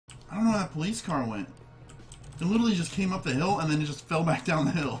wondering where that police car went. It literally just came up the hill and then it just fell back down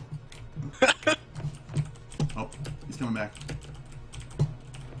the hill. Oh, he's coming back.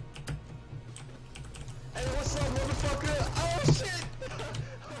 Hey, what's up, motherfucker? Oh, shit!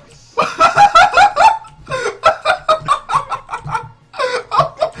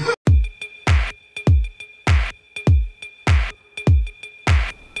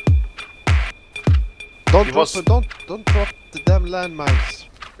 Don't drop the damn landmines.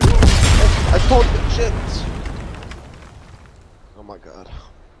 I told you, shit. Oh my god.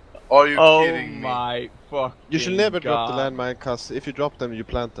 Are you kidding me? Oh my fucking You should never drop the God. landmine, cause if you drop them, you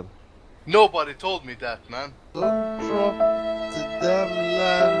plant them. Nobody told me that, man. Don't drop the damn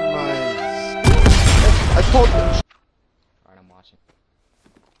landmines. I told you. Alright, I'm watching.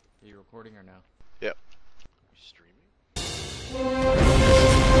 Are you recording or no? Yep. Are you streaming?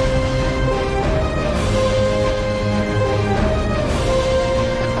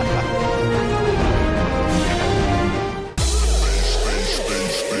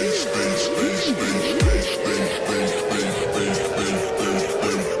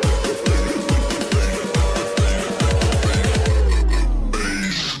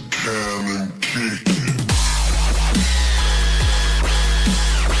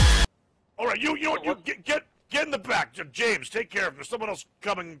 Get in the back. James, take care of him. There's someone else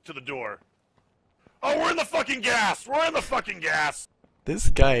coming to the door. Oh, we're in the fucking gas! We're in the fucking gas! This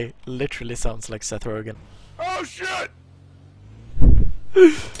guy literally sounds like Seth Rogen. Oh, shit!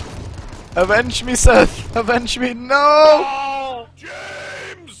 Avenge me, Seth! Avenge me! No! Oh!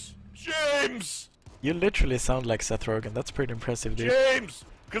 James! James! You literally sound like Seth Rogen. That's pretty impressive, dude. James!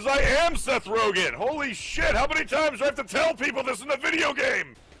 Because I am Seth Rogen! Holy shit! How many times do I have to tell people this in a video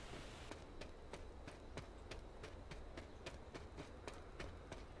game?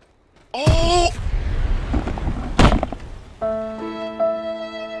 Oh!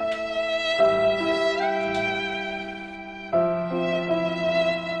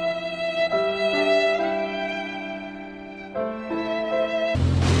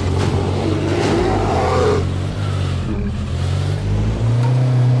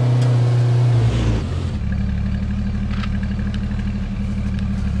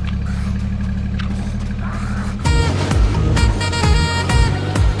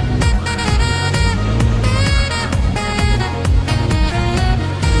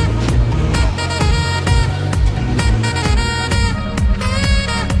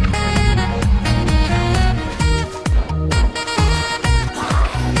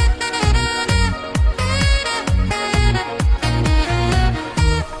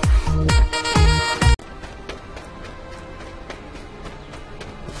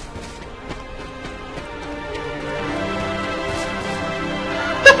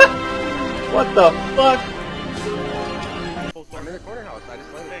 What the fuck? I'm in the corner house. I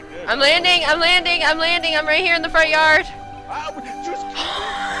just landed. Hey, good. I'm landing, I'm right here in the front yard.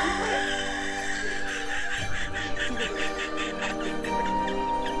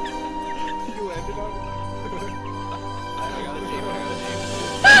 You landed on it? I got a jeep,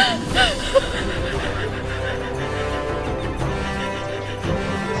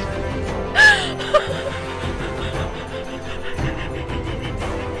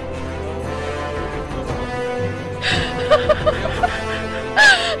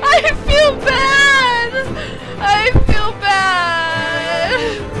 I feel bad! I feel bad!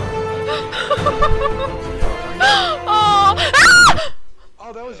 Oh! Ah!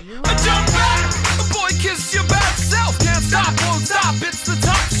 Oh, that was you? Jump back! Boy, kiss your bad self. Can't stop, won't stop. It's the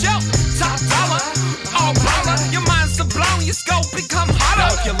top shelf. Top dollar. All power. Your mind's so blown. Your scope become hotter.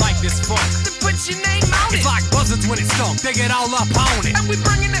 If you like this funk, then put your name on it. It's like buzzards when it's stunk. They get all up on it. And we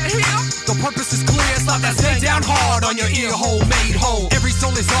bringing it here. The purpose is clear. It's like that stay down hard on your ear hole made whole. Every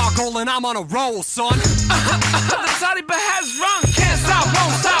soul is our goal and I'm on a roll, son. The toddy has run.